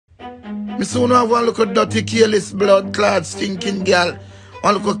Me soon have one look at dirty, careless, blood clad, stinking girl.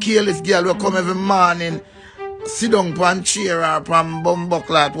 One look at careless girl will come every morning, sit down pan chair or pan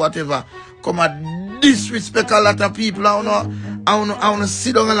bumbuckler, whatever. Come and disrespect a lot of people. I wanna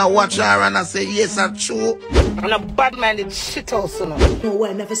sit down and I watch her and I say, yes, that's true. I'm a bad-minded shit also now. No, why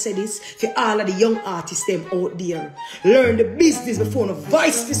I never say this? For all of the young artists them out there, learn the business before no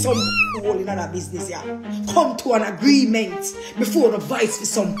vice for some hole in other business, yeah. Come to an agreement before no vice for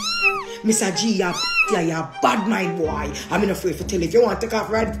some. Mr. G, you're bad mind boy. I'm not afraid to tell you. If you want to take off,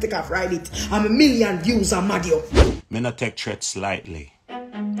 ride it, take off, ride it. I'm 1 million views on Madio. Me not take threats lightly.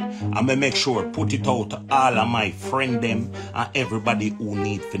 I'ma make sure put it out to all of my friend them and everybody who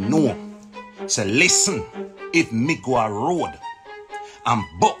need to know. So listen, if me go a road and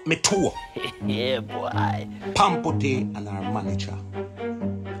buck me toe, Yeah, boy. Pamputae and our manager,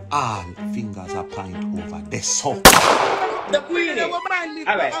 all fingers are point over this so. The Queen.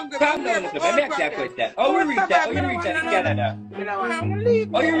 Alright, calm down a little bit. Let me ask you a question. How you reach that in Canada?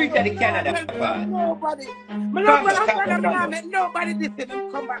 How you reach that in Canada? Nobody. Nobody listen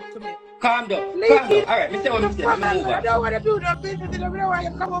and come back to me. Calm down. Alright, me say what me say. Let me move on. I don't want to do no business. I don't want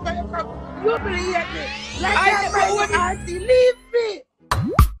you come over. You believe me. Like that, auntie, leave me.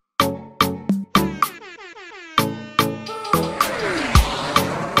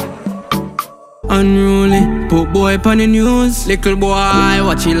 Unruly, put boy upon the news. Little boy,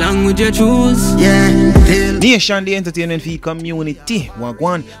 watch your language you choose. Nation, the entertainment fee community.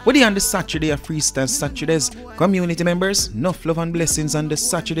 Wagwan. What day on the Saturday of Freestyle Saturdays? Community members, enough love and blessings on the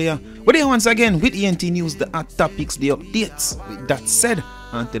Saturday. What day once again with ENT News, the hot topics, the updates. With that said,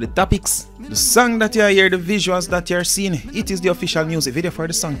 on to the topics. The song that you hear, the visuals that you're seeing, it is the official music video for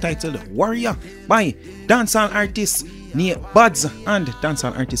the song titled Warrior by dancehall artist Nate Buds and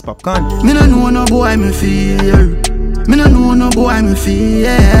dancehall artist Popcorn. Me no know no boy me fear. Me no know no boy me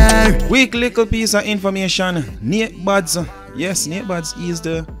fear. Quick little piece of information. Nate Buds, yes, Nate Buds is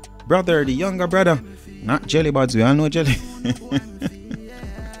the brother, the younger brother. Not Jelly Buds, we all know Jelly.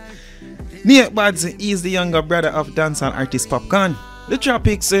 Nate Buds is the younger brother of dancehall artist Popcorn. The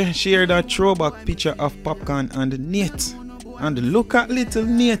Tropics shared a throwback picture of Popcorn and Nate. And look at little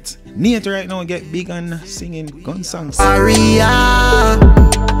Nate. Nate right now get big and singing gun songs. Warrior.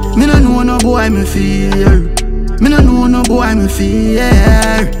 Me no know no boy me fear. Me no know no boy me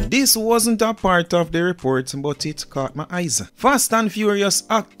fear. This wasn't a part of the report, but it caught my eyes. Fast and Furious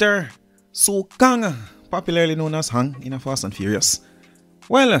actor Su Kang, popularly known as Hang in a Fast and Furious.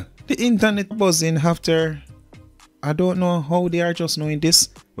 Well, the internet buzzing after. I don't know how they are just knowing this.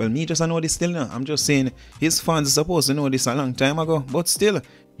 Well, me just know this still now. I'm just saying his fans are supposed to know this a long time ago. But still,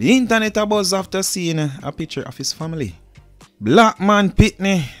 the internet are buzz after seeing a picture of his family. Black man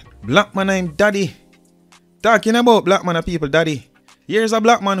Pitney. Black man named Daddy. Talking about black man and people daddy. Here's a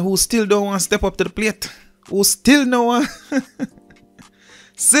black man who still don't want to step up to the plate. Who still no one.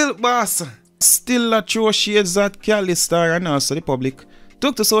 Silk Boss. Still a throw shades at Cali Star and also the public.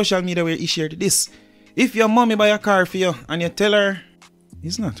 Took to social media where he shared this. If your mommy buy a car for you and you tell her,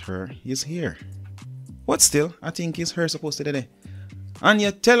 it's not her, it's here. But still, I think it's her supposed to do that. And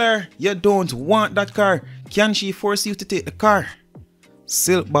you tell her you don't want that car, can she force you to take the car?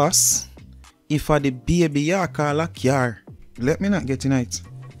 Silk Boss, if I the baby you call a car, let me not get tonight.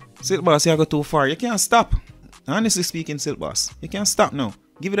 Silk Boss, you go too far, you can't stop. Honestly speaking, Silk Boss, you can't stop now.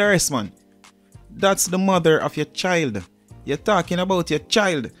 Give it a rest, man. That's the mother of your child. You're talking about your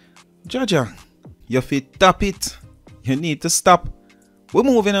child. Jaja. You fit tap it. You need to stop. We're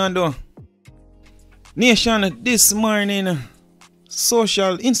moving on though. Nation, this morning,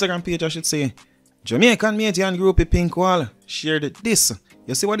 social Instagram page I should say, Jamaican Metean group Pink Wall shared this.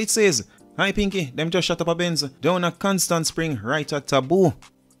 You see what it says? Hi Pinky, them just shut up a Benz down a Constant Spring right at Taboo.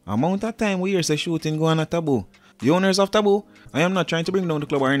 Amount of time we hear say shooting go on at Taboo. The owners of Taboo, I am not trying to bring down the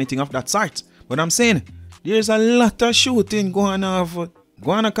club or anything of that sort. But I'm saying, there's a lot of shooting going on. Go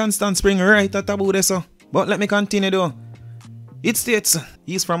on a Constant Spring right at Taboo there, so. But let me continue though. It states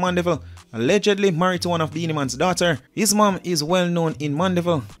he's from Mandeville, allegedly married to one of BADMAN's daughter. His mom is well known in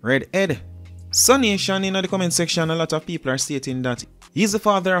Mandeville, Redhead. So Nation, in the comment section, a lot of people are stating that he's the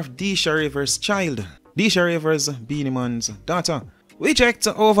father of Disha Rivers' child. Disha Rivers, BADMAN's daughter. We checked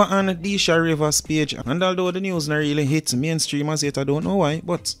over on Disha Rivers' page, and although the news not really hit mainstream as yet, I don't know why,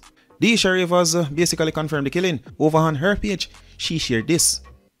 but Disha Rivers basically confirmed the killing. Over on her page, she shared this.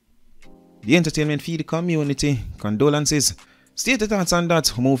 The entertainment feed community condolences. State the thoughts on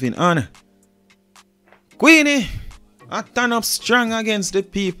that. Moving on. Queenie, I turn up strong against the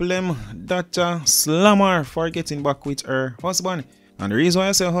people that slam her for getting back with her husband. And the reason why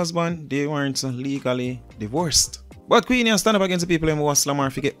I say husband, they weren't legally divorced. But Queen, you stand up against the people who want slam or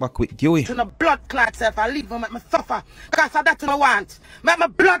forget back with you. To the blood clot self, I leave them, make me suffer. Because that's what I want. Make my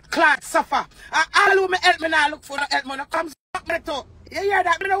blood clot suffer. And all who me help me now look for the help me. Now come suck me too. You hear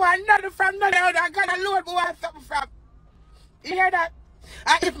that? I don't want nothing from none of that. I got a load who want something from. You hear that?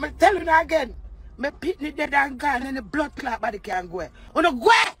 And if me tell you again, my pitney dead and gone and the blood clot body can't go. Wanna go?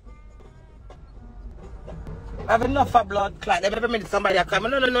 I have enough of blood clot. Every minute somebody come.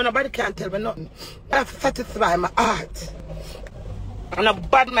 No, nobody can't tell me nothing. I have to satisfy my heart. And a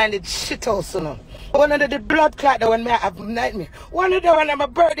bad-minded shit also now. One of the blood clot that when me have nightmare. One of the when I'm a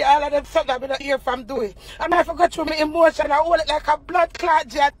birdie, all of them something I don't hear from doing. And I forgot through my emotion, I hold it like a blood clot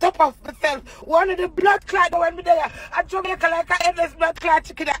jar top of myself. One of the blood clot that when me there, I Jamaica like a endless blood clot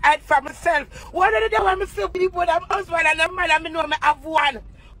chicken I hide from myself. One of the day when me see people with them husband and them man, I know me have one.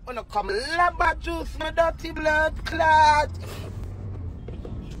 Wanna come lamba juice, my dirty blood clot.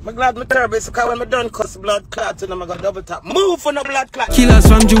 I'm glad my turbo is because when I done cuss blood clot and I'm gonna double tap. Move for no blood clot. Killers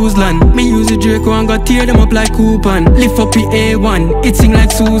from Jewsland. Me use the Draco and go tear them up like coupon. Lift up the A1, it sing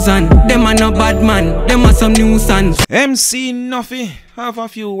like Susan. Them are no bad man, them are some nuisance. MC Nuffy have a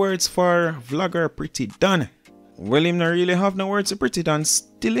few words for vlogger Pretti Dan. Well, him not really have no words to Pretti Dan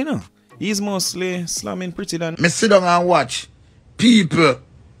still, you know. He's mostly slamming Pretti Dan. Me sit down and watch people.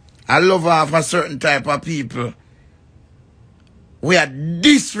 I love half a certain type of people. We are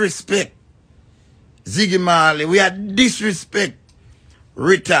disrespect Ziggy Marley. We are disrespect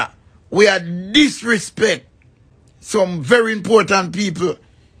Rita. We are disrespect some very important people.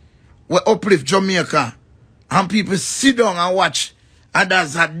 We uplift Jamaica. And people sit down and watch.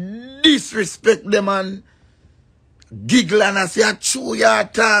 Others are disrespect them and giggle and I say, I chew your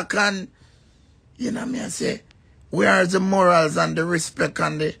talk and you know me I say, where are the morals and the respect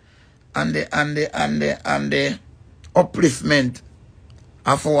and the upliftment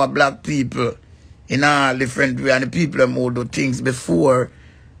of our black people in all different ways and the people who do things before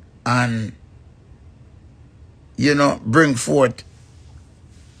and you know bring forth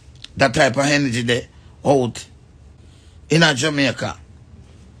that type of energy there out in a Jamaica.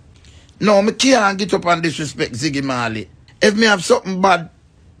 No, me can't get up and disrespect Ziggy Marley. If me have something bad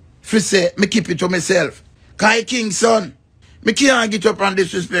for say, me keep it to myself. Kai King son. Me can't get up and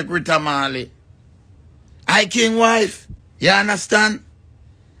disrespect Rita Marley. I King wife. You understand?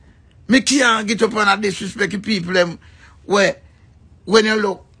 Me can't get up and disrespect the people them where when you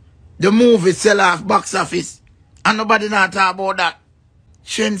look, the movie sell off box office. And nobody not talk about that.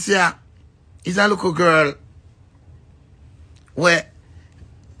 Shensia is a little girl where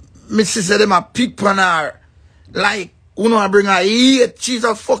me sister them a pick on her. Like, you know I bring her here. She's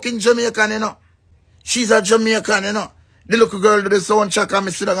a fucking Jamaican, you know. She's a Jamaican, you know. The little girl do the soundtrack and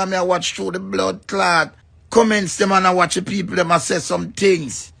me sit down and me watch through the blood clot. Comments them and I watch the people them and say some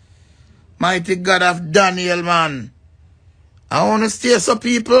things. Mighty God of Daniel, man. I want to stay so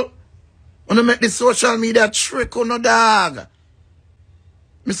people. I want to make the social media trick on no dog.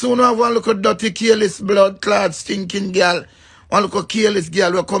 Me soon have one look at dirty, careless, blood clot, stinking girl. One look at careless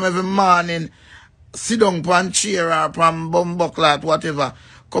girl will come every morning, sit down pan chair or pan bumbuckler, whatever.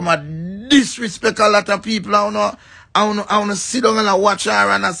 Come and disrespect a lot of people. I want to sit down and I watch her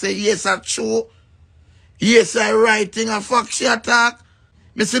and I say, yes, that's true. Yes, I right thing. A fuck she attack.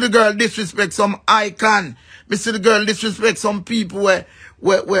 Me see the girl disrespect some icon. Me see the girl disrespect some people where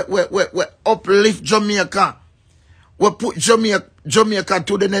uplift Jamaica. We put Jamaica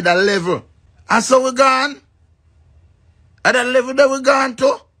to the nether level. And so we gone. At that level that we gone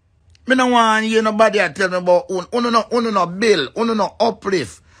to. Me no want hear nobody tell me about uno no bill, uno no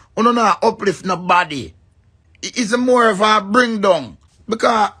uplift, uno no uplift nobody. It's more of a bring down.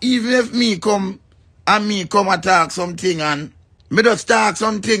 Because even if me come and talk something and me just talk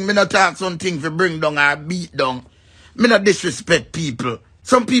something, me not talk something for bring down or beat down. Me not disrespect people.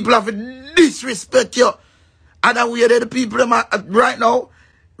 Some people have to disrespect you. Other way that the people them are, right now,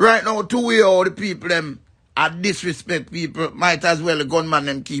 two way all the people them are disrespect people. Might as well the gunman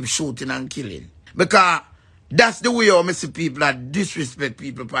them keep shooting and killing. Because that's the way how me see people that disrespect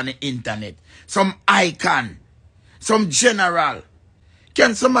people on the internet. Some icon, some general.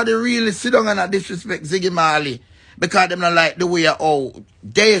 Can somebody really sit down and disrespect Ziggy Marley because them not like the way how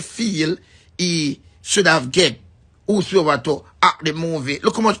they feel he should have get whosoever to act the movie?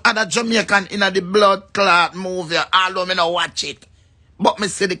 Look how much other Jamaican in the blood clot movie, although me not watch it. But me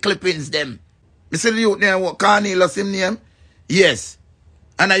see the clippings them. Me see the youth name, what Cornelius him name? Yes.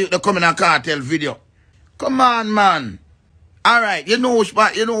 And I youth the come in a cartel video. Come on, man. Alright, you know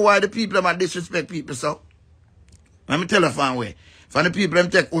why the people them disrespect people, so? Let me tell you one way. For the people them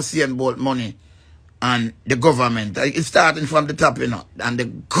take Usain Bolt money and the government. It's starting from the top, you know. And the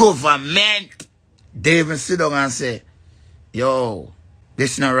government They even sit down and say, yo,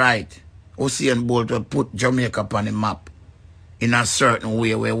 this not right. Usain Bolt will put Jamaica on the map in a certain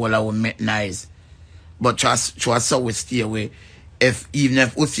way where all our make nice. But just so we stay away. Even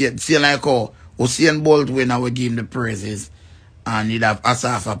if Usain Bolt win, I will give him the praises. And he'd have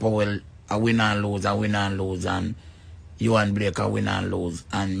Asafa Powell a win and lose, and you and Blake a win and lose.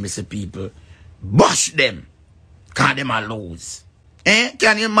 And Mr. People bash them. Cause them a lose.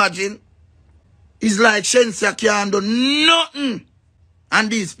 Can you imagine? It's like Shensia can't do nothing. And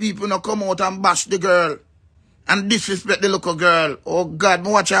these people no come out and bash the girl. And disrespect the little girl. Oh God,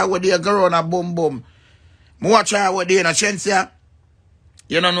 me watch her with the girl on a boom boom. Me watch her with the Shensia.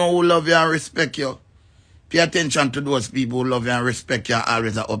 You don't know who love you and respect you. Pay attention to those people who love you and respect you and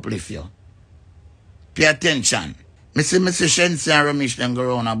always uplift you. Pay attention. Me see Shensia and Ramesh them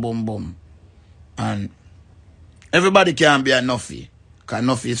go on a boom boom. And everybody can be a Nuffy. Because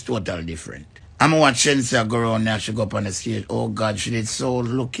Nuffy is totally different. I'm watch Shensia go around there, she go up on the stage. Oh God, she did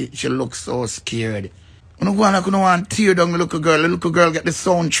so she looks so scared. I don't want to tear down the little girl. The little girl get the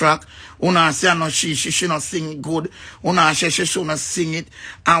soundtrack. Una say no she not sing it good. Una say she should not sing it.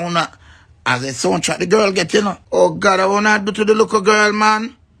 And una as a soundtrack the girl get, you know. Oh God, I wanna do to the little girl,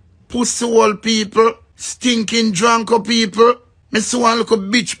 man. Pussy old people, stinking drunk people. Me see one little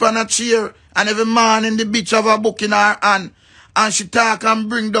bitch pan a chair, and every man in the bitch have a book in her hand. And she talk and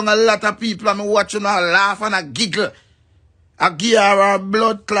bring down a lot of people, and me watching her laugh and a giggle. I give her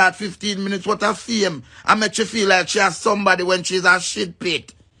blood clot 15 minutes, what a fame. I make you feel like she has somebody when she's a shit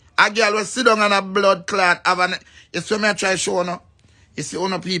pit. A girl will sit down on a blood clot. You see me I try to show you. You see,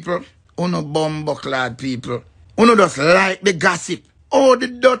 uno people, uno bumbo clad people. Uno just like the gossip. Oh, the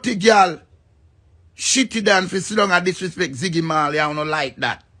dirty girl. Shitty than for sit down and disrespect Ziggy Marley, I don't like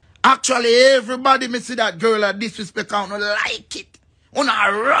that. Actually, everybody me see that girl and disrespect, I don't like it. Uno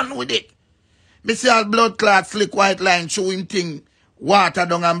run with it. Me see all blood clot slick white line showing thing, water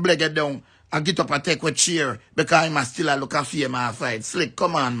down and bleg it down. I get up and take with cheer because I'm still a look at fame and fight. Slick,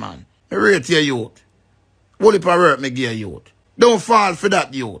 come on, man. I rate your youth. What if I work me give your youth? Don't fall for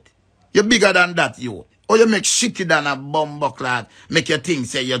that youth. You're bigger than that youth. Or you make shitty than a bumbo clot. Make your thing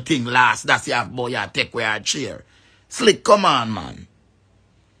say your thing last. That's your boy you take with your cheer. Slick, come on, man.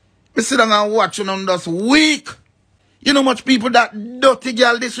 Me sit down and watch them just weak. You know much people that dirty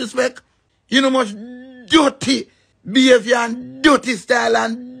girl disrespect? You know much dirty behavior and dirty style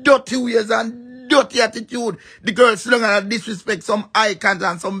and dirty ways and dirty attitude. The girls sit down and disrespect some icons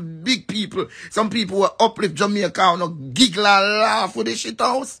and some big people. Some people who uplift Jamaica and giggle and laugh with the shit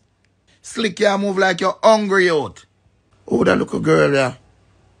house. Slick you move like you're hungry out. Oh, that little girl there.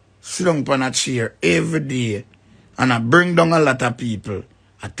 Sit down on a chair every day. And I bring down a lot of people.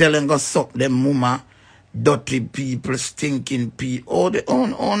 I tell them go suck them mama. Dirty people, stinking people. Oh, the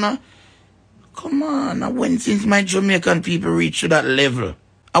owner. Come on, I went since my Jamaican people reach to that level.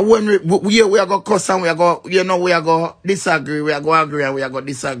 And when we are going to cuss and we are going, you know, we are going to disagree, we are going to agree and we are going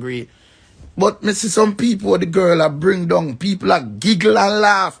to disagree. But me see some people, the girl bring down, people giggle and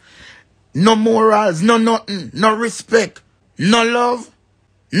laugh. No morals, no nothing, no respect, no love,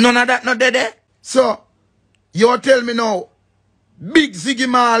 none of that, no dead. So, you tell me now, big Ziggy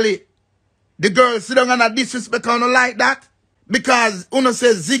Marley, the girl sit down and disrespect her like that? Because uno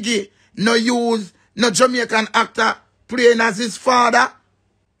says Ziggy, no use, no Jamaican actor playing as his father.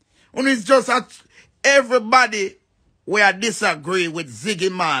 And it's just that everybody where disagree with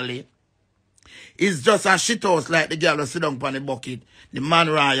Ziggy Marley is just a shithouse like the girl who sit down on the bucket. The man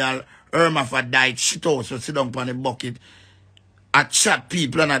royal, hermaphrodite, shithouse who sit down on the bucket. I chat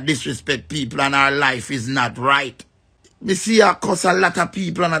people and I disrespect people and our life is not right. Me see I cuss a lot of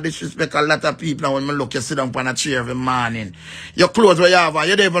people and I disrespect a lot of people, and when me look, you sit down on a chair every morning. Your clothes where you have,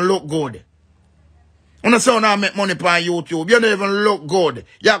 you don't even look good. You know, so now make money on YouTube, you don't even look good.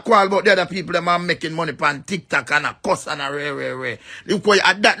 You call about the other people that are making money on TikTok and a cuss and a re.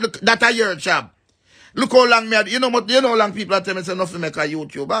 Look, that's your job. Look how long you know how long people are telling me say nothing make a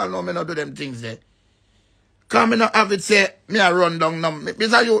YouTube. I don't know, me not do them things there. Because me not have it say, me a run down,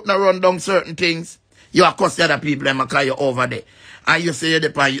 because a youth not run down certain things. You are cuss the other people and because you're over there. And you say you're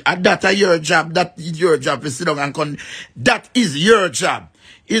the and that's your job. That is your job to sit down and that is your job.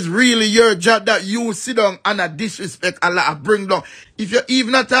 It's really your job that you sit down and disrespect Allah and bring down. If you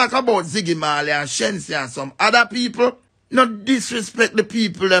even talk about Ziggy Marley and Shensi and some other people, not disrespect the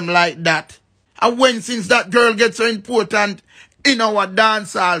people them like that. And when since that girl gets so important in our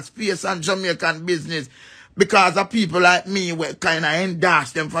dancehall space and Jamaican business, because of people like me, we kind of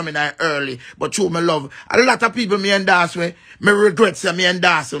endorse them from in early. But true, me love. A lot of people me endorse me. Me regret say me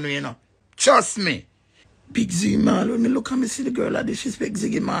endorse me, you know. Trust me. Big Ziggy Marley, when me look at me see the girl that disrespect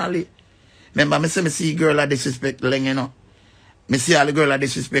Ziggy Marley. Remember, me say me see girl that disrespect Leng, you know. Me see all the girl that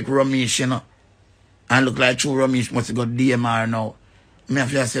disrespect Ramesh, you know. And look like true Ramesh must go DMR now. Me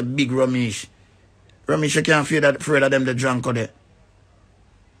have to say big Ramesh. Ramesh, you can't feel that afraid of them the drunk or there.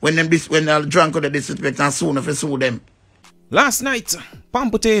 When the drunk or the disrespect and soon if you sue them. Last night,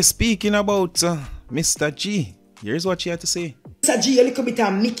 Pamputae speaking about Mr. G. Here's what she had to say. Mr. G, a little bit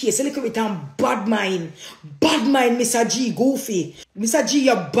of Mickey, a little bit of bad mind. Bad mind, Mr. G, goofy. Mr. G,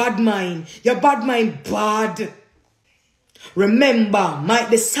 you're bad mind. Your bad mind bad. Remember,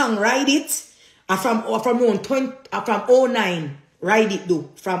 the song Ride It. From 09. Ride It though.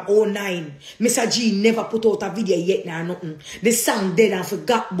 From 09. Mr. G never put out a video yet now nothing. The song dead and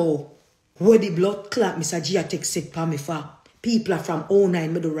forgot boy. Where the blood clot Mr. G a take set for me for. People are from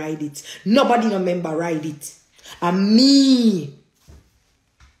 09 me do Ride It. Nobody remember Ride It. And me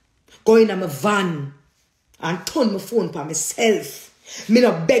going in my van and turn my phone for myself. Me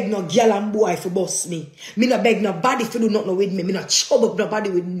no beg no girl and boy for boss me. Me no beg nobody for do nothing with me. Me no chub up nobody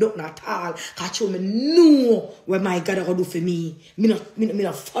with nothing at all. Cause me know what my God gonna do for me. Me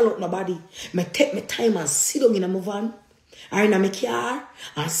no follow up nobody. Me take my time and sit down in my van. Or in my car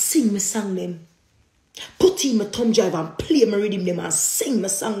and sing my song them. Put in my thumb drive and play my rhythm them and sing my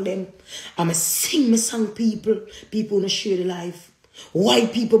song them. And I sing my song people. People wanna share the life.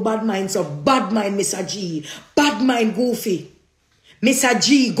 White people bad mind, so bad mind Mr. G. Bad mind goofy. Mr.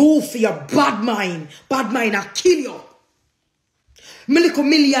 G, goofy, your bad mind. Bad mind, I kill you. Me like a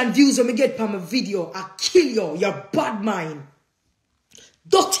million views when me get from a video. I kill you, your bad mind.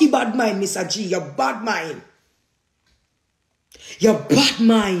 Dirty bad mind, Mr. G, your bad mind. Your bad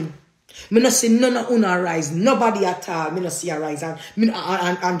mind. Me not see none of una rise. Nobody at all. Me not see a rise. And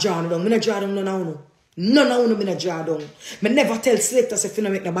draw down. Me not draw down none of una. None of una me not draw down. Me never tell selectors if you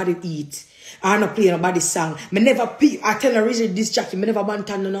don't make nobody eat. I don't play nobody's song. Me never pay. I tell her originally this jacket. Me never ban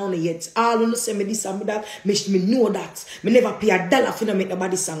none of yet. All you say me this and me that. Me know that. Me never pay $1 for no make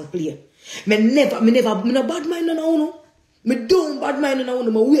nobody's song play. Me no bad mind none of una. Me don't bad mind none of una.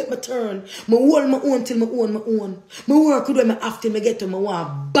 Me wait my turn. Me hold my own till me own my own. Me work with when me after me get to my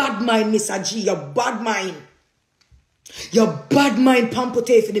one. Bad mind, Mr. G. Your bad mind. Your bad mind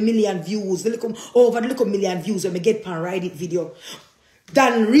Pamputae for the million views. Over the little million views when me get pan Ride It video.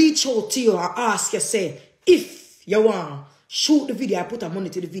 Then reach out to you and ask you, say, if you want, shoot the video, I put a money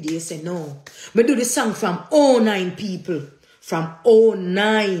to the video, you say no. Me do the song from 09 people. From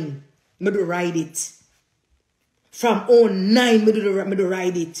 09, me do Ride It. From 09, me do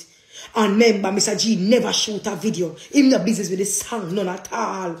Ride It. And remember, Mr. G never shoot a video. Him no business with the song, none at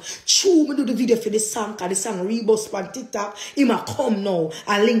all. True, me do the video for the song, cause the song rebus on TikTok. Him a come now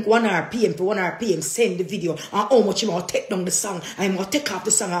and link 1 RPM for 1 RPM, send the video. And how much him a take down the song. And him a take off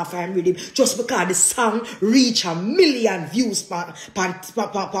the song after I'm reading. Just because the song reach 1 million views pan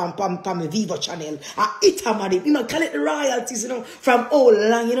my Vivo channel. And it a mad. Him a collect the royalties, you know, from all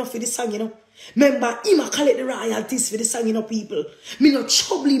long, you know, for the song, you know. Remember, he might collect the royalties for the song, you know, people. Me not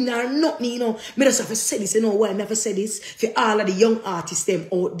trouble him nor nothing, you know. Me just have to say this, you know why I never say this? For all of the young artists them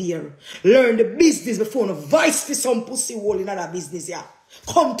out there. Learn the business before no vice for some pussy hole in other business, yeah.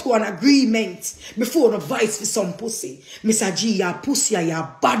 Come to an agreement before no vice for some pussy. Mr. G, you're pussy,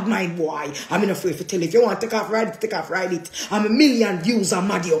 you're bad mind boy. I'm not afraid to tell you. If you want to take off, Ride It, take off, Ride It. I'm 1 million views, I'm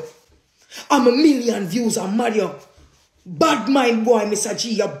mad yo. I'm 1 million views, I'm mad yo. Bad mind boy, Mr.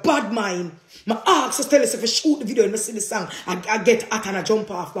 G, you're bad mind. My ask us tell us if I shoot the video and I see the song, I get hot and I jump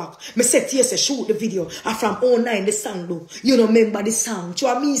off back. Me say to you, say shoot the video. I from 09 the song though. You don't remember the song.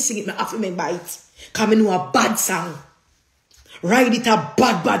 So I mean sing it, I have to remember it. Cause I know a bad song. Ride It a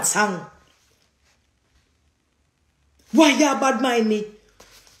bad song. Why you bad mind me?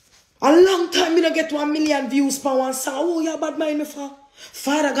 A long time me not get 1 million views per one song. Oh, you bad mind me for?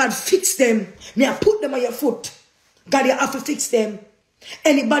 Father God, fix them. Me I put them on your foot. God, you have to fix them.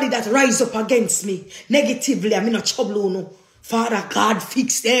 Anybody that rise up against me negatively, I'm in a trouble, no. Father God,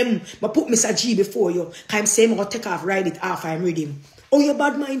 fix them. But put Mr. G before you. I'm saying I'm going to take off, Ride It after I'm reading. Oh, you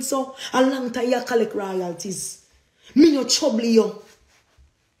bad mind, so? A long time you collect royalties. Me no trouble you.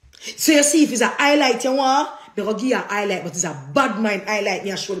 So you see if it's a highlight you want, they're going to give you a highlight, but it's a bad mind highlight.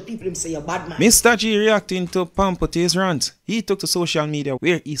 Me I show the people them say you're bad mind. Mr. G reacting to Pamputae's rant. He took to social media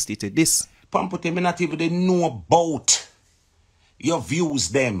where he stated this. Pamputae, me not even know about your views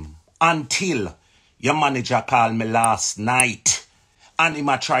them until your manager called me last night and him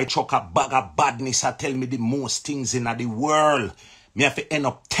a try chuck a bag of badness and tell me the most things in the world. Me have to end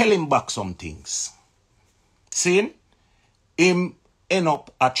up telling back some things. See? Him end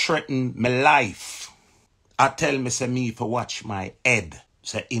up a threaten my life. I tell me say me for watch my head.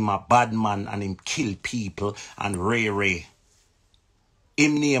 Say him a bad man and him kill people and Ray.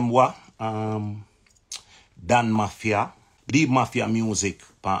 Him name what? Dan Mafia, the Mafia music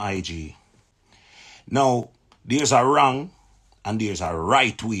on IG. Now, there's a wrong and there's a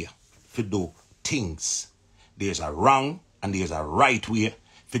right way to do things. There's a wrong and there's a right way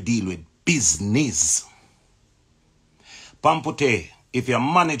to deal with business. Pamputae, if your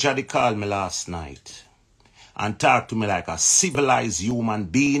manager they called me last night and talked to me like a civilized human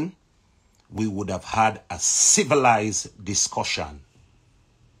being, we would have had a civilized discussion.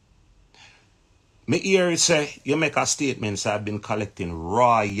 Me hear you say, you make a statement, so I've been collecting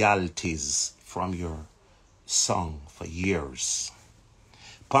royalties from your song for years.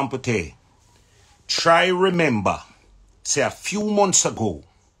 Pamputae, try remember, say a few months ago,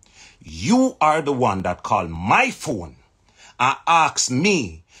 you are the one that called my phone and asked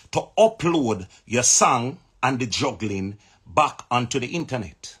me to upload your song and the juggling back onto the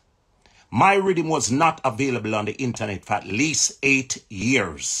internet. My rhythm was not available on the internet for at least 8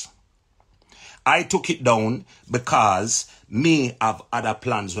 years. I took it down because me have other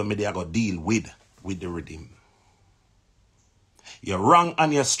plans when me I go deal with the rhythm. You're wrong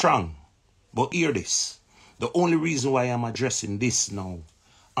and you're strong. But hear this. The only reason why I'm addressing this now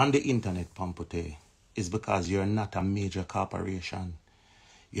on the internet, Pamputae, is because you're not a major corporation.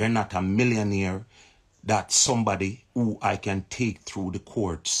 You're not a millionaire that somebody who I can take through the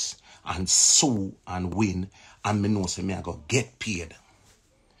courts and sue and win and me know say me I go get paid.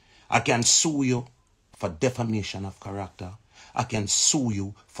 I can sue you for defamation of character. I can sue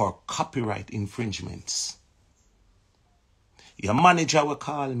you for copyright infringements. Your manager will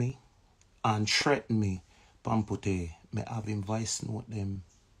call me and threaten me. Pamputae, me have him voice note them.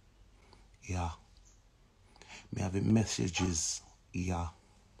 Yeah. Me have him messages. Yeah.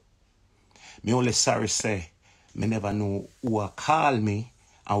 Me only sorry say, me never know who call me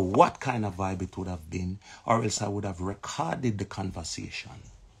and what kind of vibe it would have been, or else I would have recorded the conversation.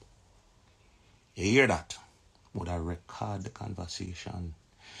 You hear that? Would I record the conversation?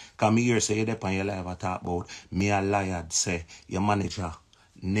 Come here, say you dep on your live I talk about me a liar say your manager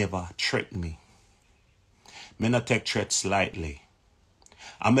never threatened me. Me not take threats lightly.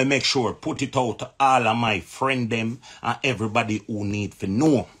 And me make sure put it out to all of my friend them and everybody who need to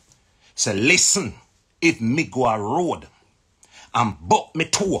know. So listen, if me go a road and buck me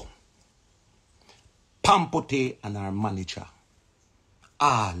toe, Pamputae and our manager,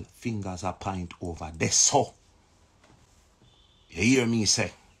 all fingers are point over this. So, you hear me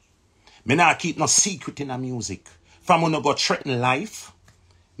say, me not keep no secret in the music. From when I go threaten life,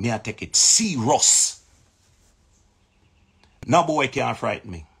 me I take it serious. No boy can't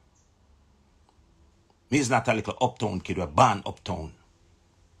frighten me. Me is not a little uptown kid, we're born uptown.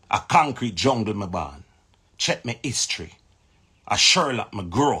 A concrete jungle me born. Check my history. A Sherlock me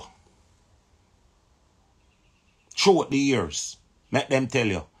grow. Show it the years. Make them tell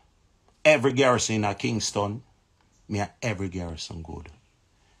you, every garrison in Kingston, me and every garrison good.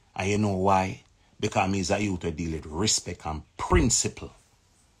 And you know why? Because me is a youth to deal with respect and principle.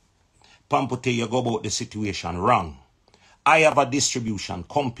 Pamputae, you go about the situation wrong. I have a distribution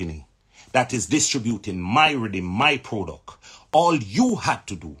company that is distributing my rhythm, my product. All you had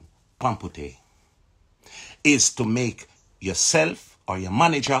to do, Pamputae, is to make yourself or your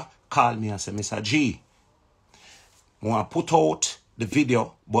manager call me and say, Mr. G, I want to put out the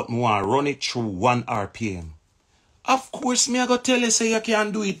video, but I want to run it through 1 RPM. Of course, me I go tell you say you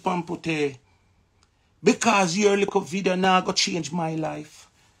can't do it, Pamputae. Because your little video now go change my life.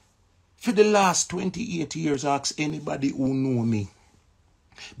 For the last 28 years, ask anybody who know me.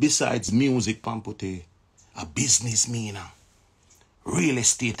 Besides music, Pamputae, a business me now. Real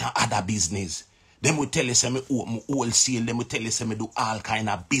estate and other business. Them will tell you say me open wholesale, them will tell you say me do all kind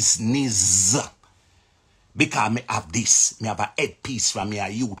of business. Because me have this, me have a headpiece from me a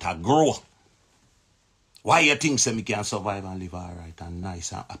youth a grow. Why you think say me can survive and live alright and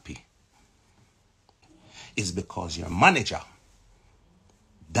nice and happy? It's because your manager,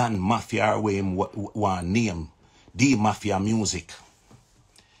 Dan Mafia, way him one name, the Mafia music,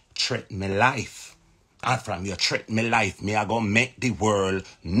 threaten me life. And from your threaten me life, me I go make the world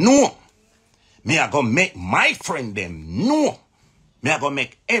know. Me I go make my friend them know. Me I go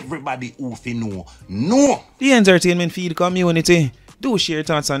make everybody who fi know. The entertainment feed community, do share your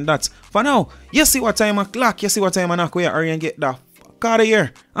thoughts on that. For now, you see what time o'clock, you see what time o'clock where are you get the fuck out of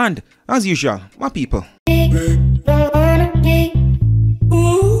here. And as usual, my people.